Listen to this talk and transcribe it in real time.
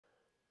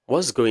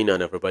What's going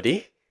on,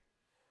 everybody?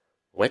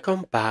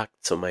 Welcome back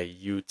to my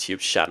YouTube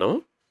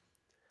channel.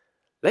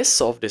 Let's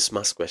solve this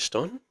math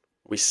question,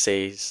 which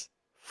says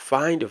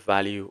find the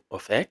value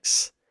of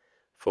x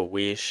for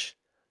which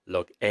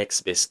log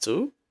x base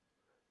 2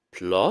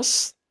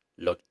 plus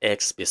log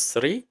x base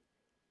 3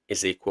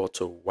 is equal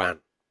to 1.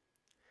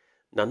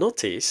 Now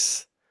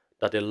notice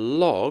that the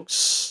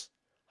logs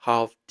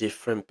have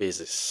different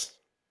bases.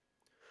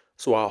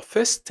 So our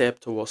first step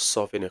towards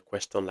solving a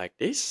question like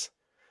this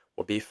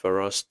will be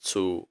for us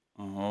to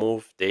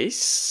move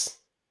this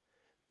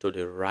to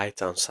the right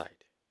hand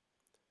side.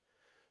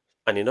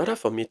 And in order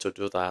for me to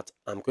do that,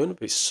 I'm going to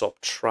be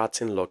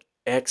subtracting log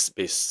x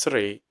base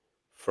 3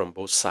 from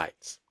both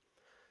sides.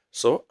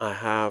 So I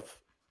have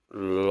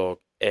log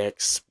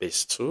x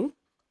base 2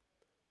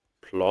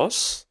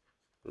 plus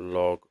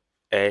log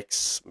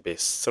x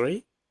base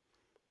 3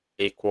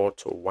 equal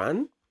to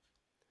 1.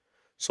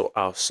 So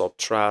I'll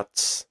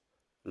subtract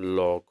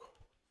log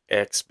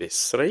x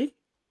base 3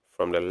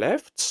 from the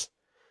left.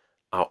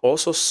 I'll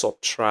also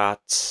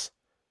subtract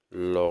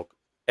log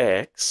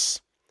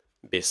x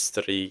base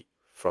 3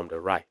 from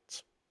the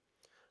right.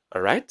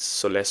 All right,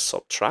 so let's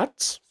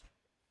subtract.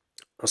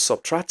 On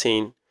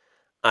subtracting,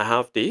 I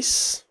have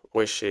this,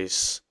 which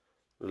is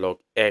log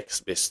x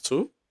base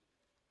 2.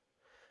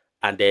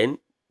 And then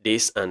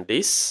this and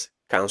this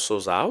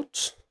cancels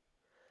out.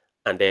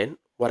 And then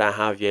what I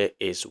have here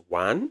is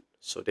 1.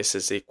 So this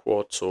is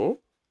equal to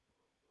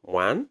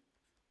 1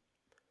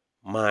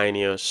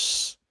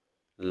 minus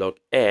log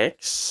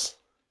x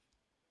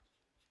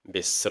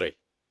base 3.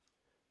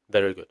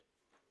 Very good.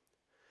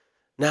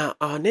 Now,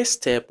 our next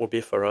step will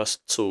be for us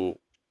to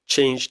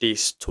change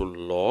this to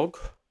log.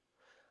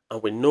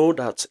 And we know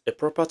that a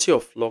property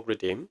of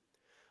logarithm,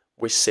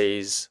 which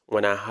says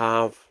when I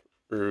have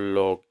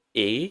log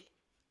a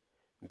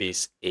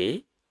base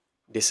a,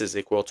 this is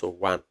equal to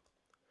 1.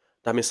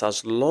 That means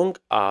as long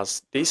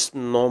as this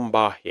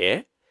number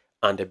here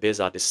and the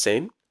base are the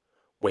same,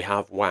 we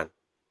have 1.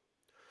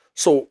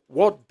 So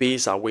what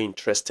base are we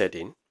interested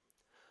in?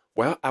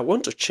 Well, I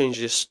want to change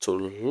this to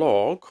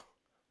log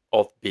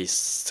of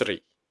base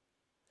 3.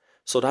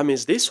 So that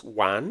means this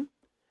 1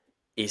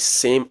 is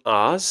same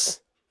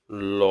as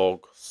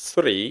log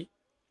 3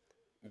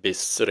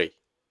 base 3.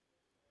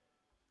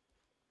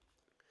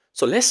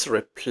 So let's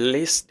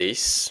replace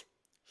this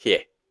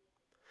here.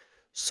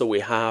 So we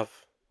have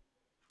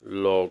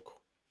log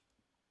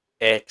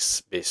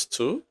x base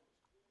 2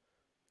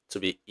 to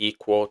be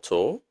equal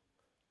to,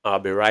 I'll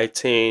be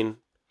writing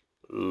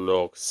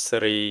log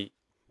 3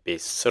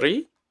 base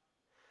 3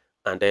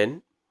 and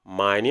then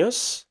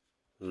minus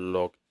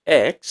log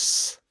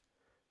x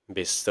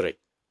base 3.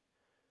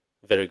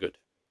 Very good.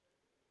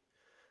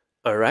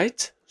 All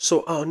right,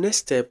 so our next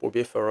step will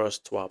be for us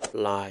to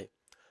apply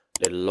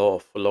the law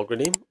of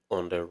logarithm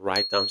on the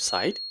right hand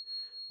side,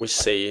 which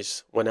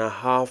says when I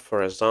have,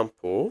 for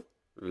example,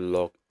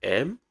 log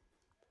m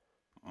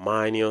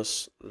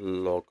minus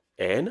log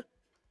n,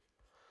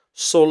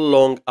 so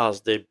long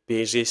as the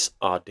bases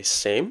are the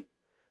same,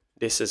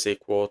 this is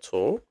equal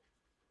to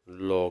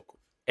log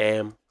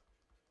m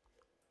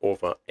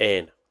over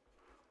n.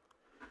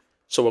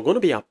 So we're going to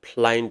be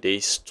applying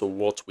this to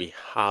what we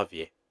have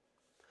here.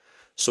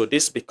 So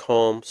this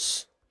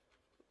becomes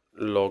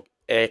log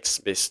x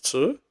base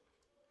 2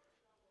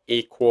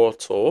 equal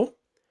to,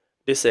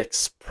 this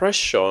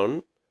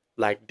expression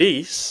like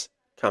this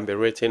can be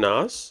written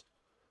as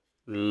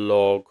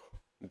log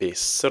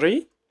base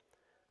 3,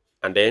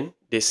 and then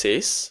this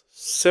is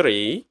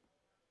 3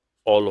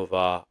 all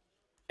over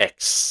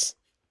x.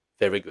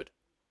 Very good.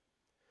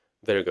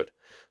 Very good.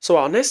 So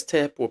our next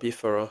step will be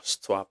for us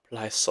to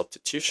apply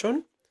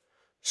substitution.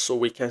 So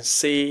we can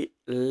say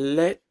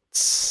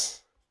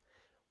let's,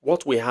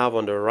 what we have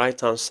on the right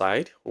hand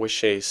side,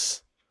 which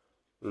is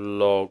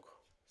log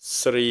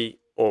 3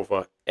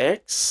 over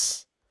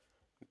x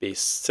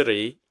base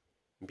 3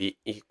 be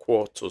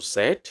equal to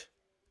z.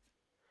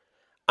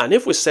 And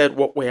if we said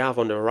what we have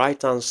on the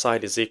right hand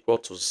side is equal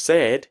to z,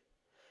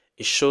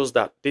 it shows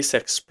that this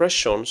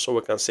expression, so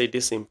we can say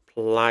this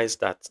implies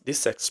that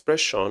this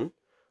expression,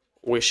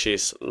 which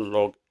is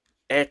log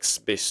x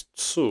base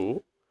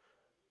 2,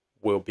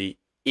 will be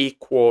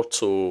equal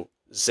to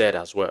z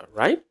as well,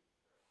 right?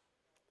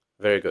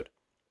 Very good.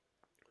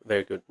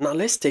 Very good. Now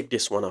let's take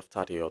this one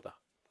after the other.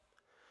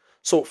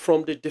 So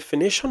from the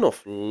definition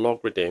of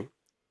logarithm,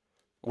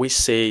 which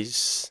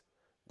says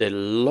the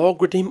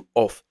logarithm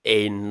of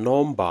a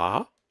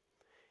number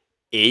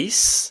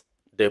is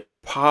the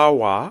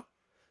power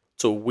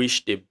to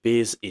which the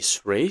base is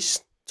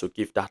raised to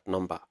give that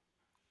number.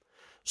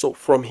 So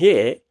from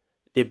here,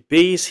 the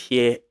base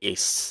here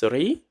is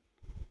 3.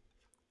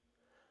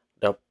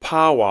 The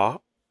power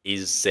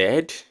is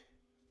z.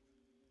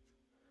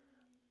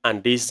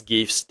 And this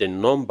gives the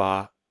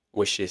number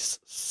which is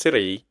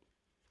 3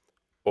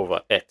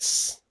 over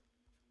x.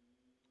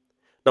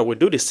 Now we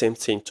do the same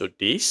thing to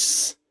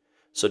this.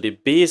 So the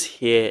base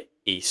here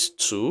is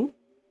 2.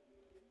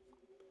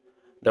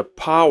 The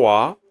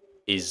power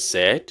is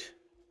z.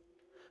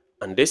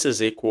 And this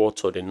is equal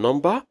to the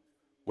number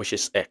which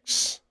is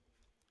x.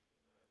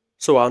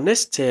 So our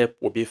next step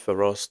will be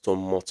for us to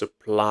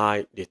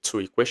multiply the two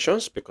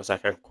equations, because I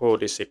can call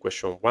this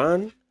equation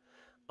 1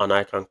 and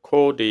I can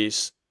call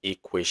this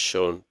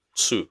equation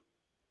 2.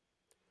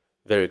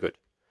 Very good.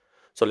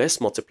 So let's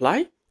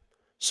multiply.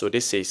 So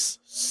this is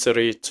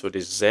 3 to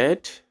the z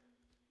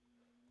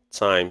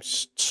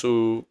times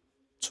 2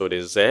 to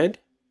the z.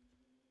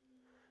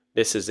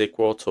 This is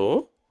equal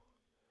to,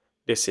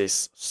 this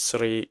is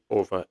 3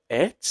 over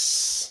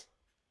x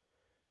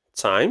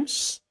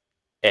times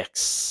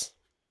x.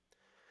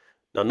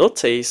 Now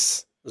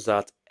notice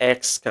that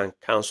x can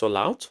cancel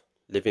out,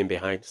 leaving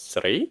behind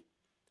 3.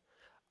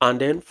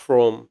 And then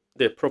from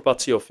the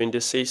property of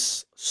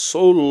indices,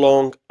 so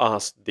long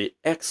as the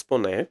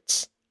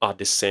exponents are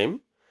the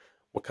same,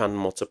 we can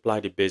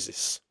multiply the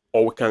bases,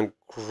 or we can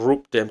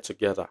group them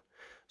together.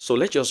 So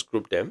let's just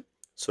group them.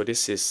 So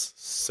this is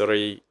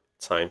 3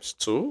 times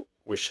 2,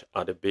 which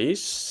are the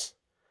base,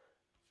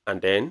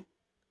 and then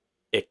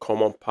a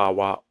common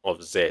power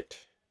of z.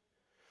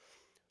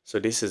 So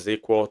this is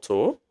equal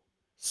to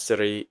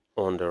 3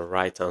 on the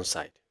right hand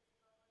side.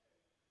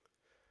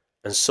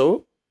 And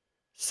so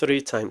 3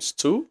 times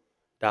 2,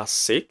 that's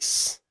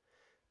 6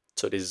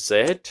 to the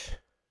z.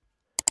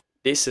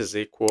 This is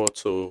equal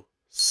to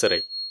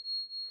 3.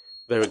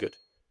 Very good.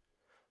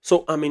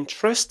 So I'm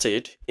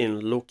interested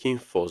in looking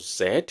for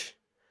z.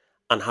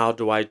 And how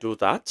do I do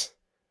that?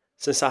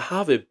 Since I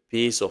have a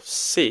base of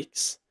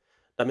 6,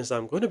 that means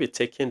I'm going to be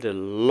taking the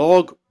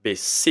log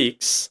base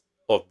 6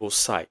 of both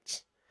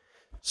sides.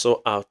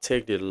 So I'll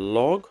take the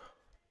log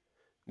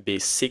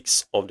base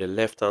 6 of the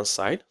left hand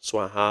side. So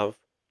I have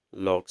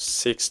log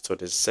 6 to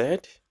the z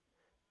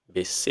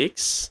base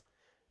 6.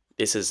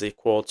 This is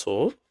equal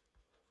to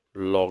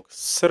log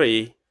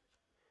 3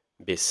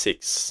 base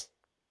 6.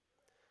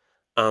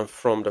 And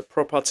from the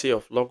property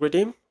of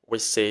logarithm,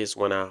 which says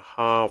when I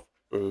have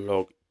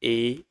log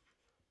a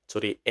to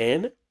the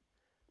n,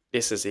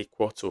 this is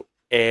equal to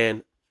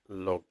n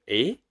log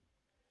a.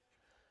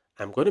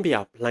 I'm going to be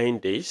applying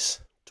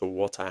this to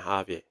what I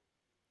have here.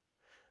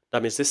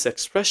 That means this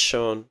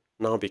expression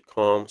now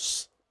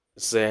becomes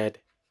z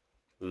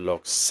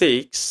log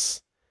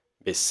 6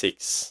 base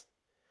 6.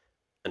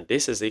 And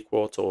this is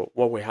equal to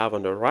what we have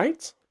on the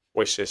right,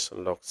 which is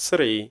log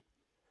 3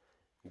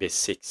 base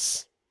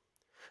 6.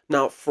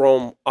 Now,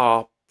 from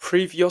our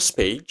previous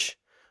page,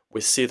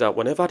 we see that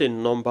whenever the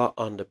number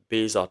and the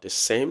base are the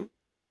same,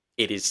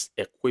 it is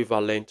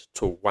equivalent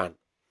to 1.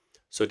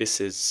 So this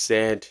is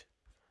z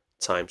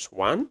times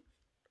 1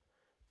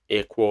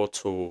 equal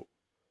to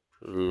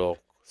log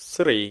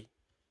 3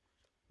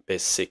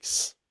 base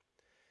 6.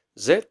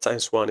 Z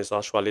times 1 is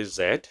actually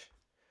z,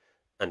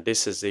 and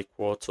this is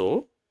equal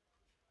to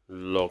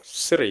log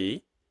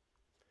 3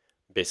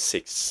 base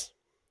 6.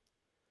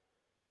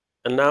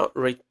 And now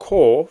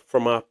recall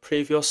from our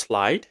previous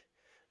slide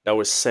that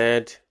we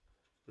said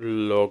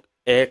log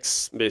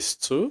x base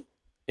 2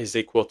 is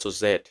equal to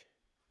z.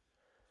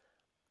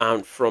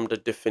 And from the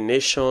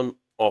definition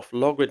of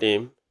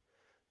logarithm,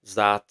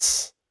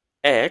 that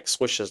x,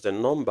 which is the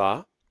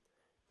number,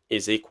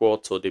 is equal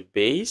to the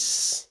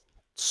base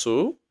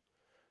 2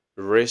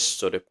 raised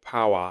to the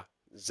power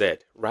z,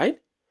 right?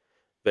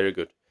 Very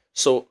good.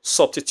 So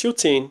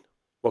substituting,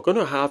 we're going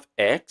to have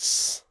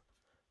x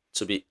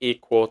to be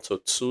equal to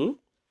 2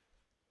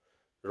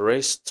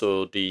 raised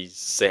to the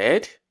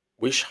z,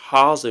 which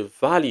has a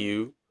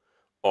value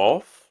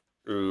of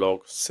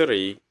log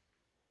 3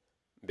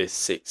 base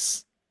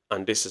 6.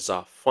 And this is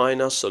our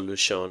final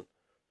solution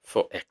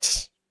for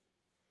x.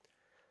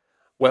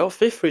 Well,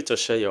 feel free to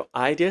share your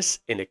ideas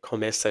in the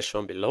comment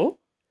section below.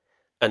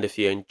 And if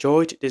you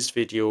enjoyed this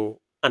video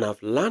and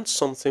have learned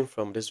something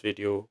from this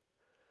video,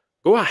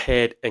 go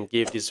ahead and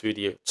give this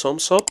video a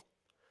thumbs up.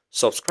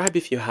 Subscribe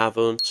if you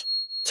haven't.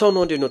 Turn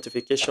on the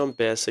notification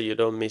bell so you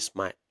don't miss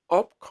my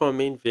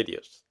upcoming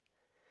videos.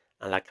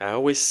 And like I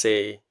always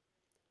say,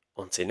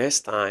 until next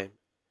time,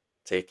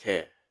 take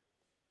care.